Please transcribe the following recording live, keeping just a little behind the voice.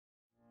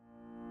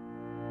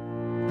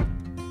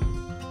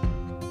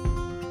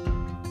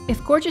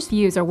If gorgeous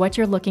views are what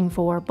you're looking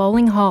for,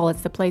 Bolling Hall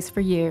is the place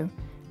for you.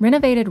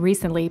 Renovated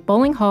recently,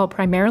 Bolling Hall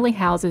primarily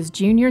houses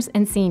juniors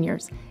and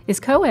seniors, is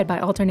co-ed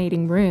by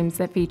alternating rooms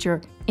that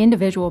feature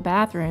individual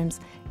bathrooms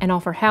and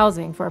offer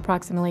housing for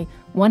approximately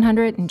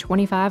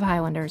 125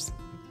 Highlanders.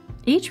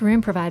 Each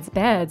room provides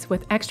beds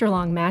with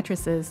extra-long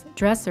mattresses,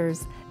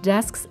 dressers,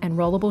 desks, and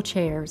rollable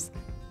chairs,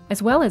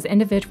 as well as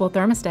individual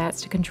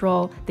thermostats to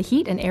control the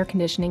heat and air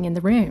conditioning in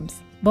the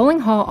rooms. Bolling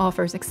Hall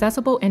offers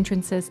accessible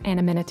entrances and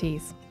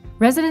amenities.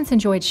 Residents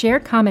enjoyed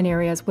shared common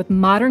areas with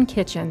modern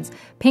kitchens,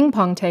 ping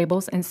pong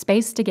tables, and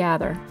space to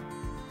gather.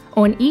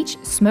 On each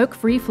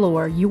smoke-free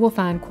floor, you will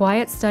find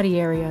quiet study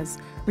areas,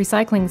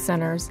 recycling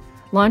centers,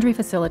 laundry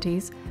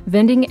facilities,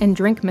 vending and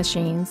drink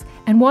machines,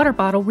 and water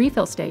bottle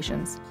refill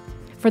stations.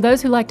 For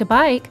those who like to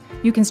bike,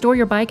 you can store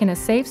your bike in a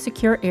safe,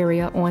 secure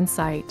area on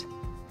site.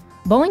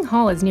 Bolling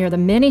Hall is near the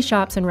many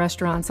shops and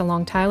restaurants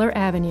along Tyler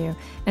Avenue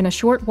and a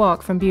short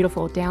walk from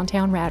beautiful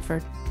downtown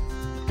Radford.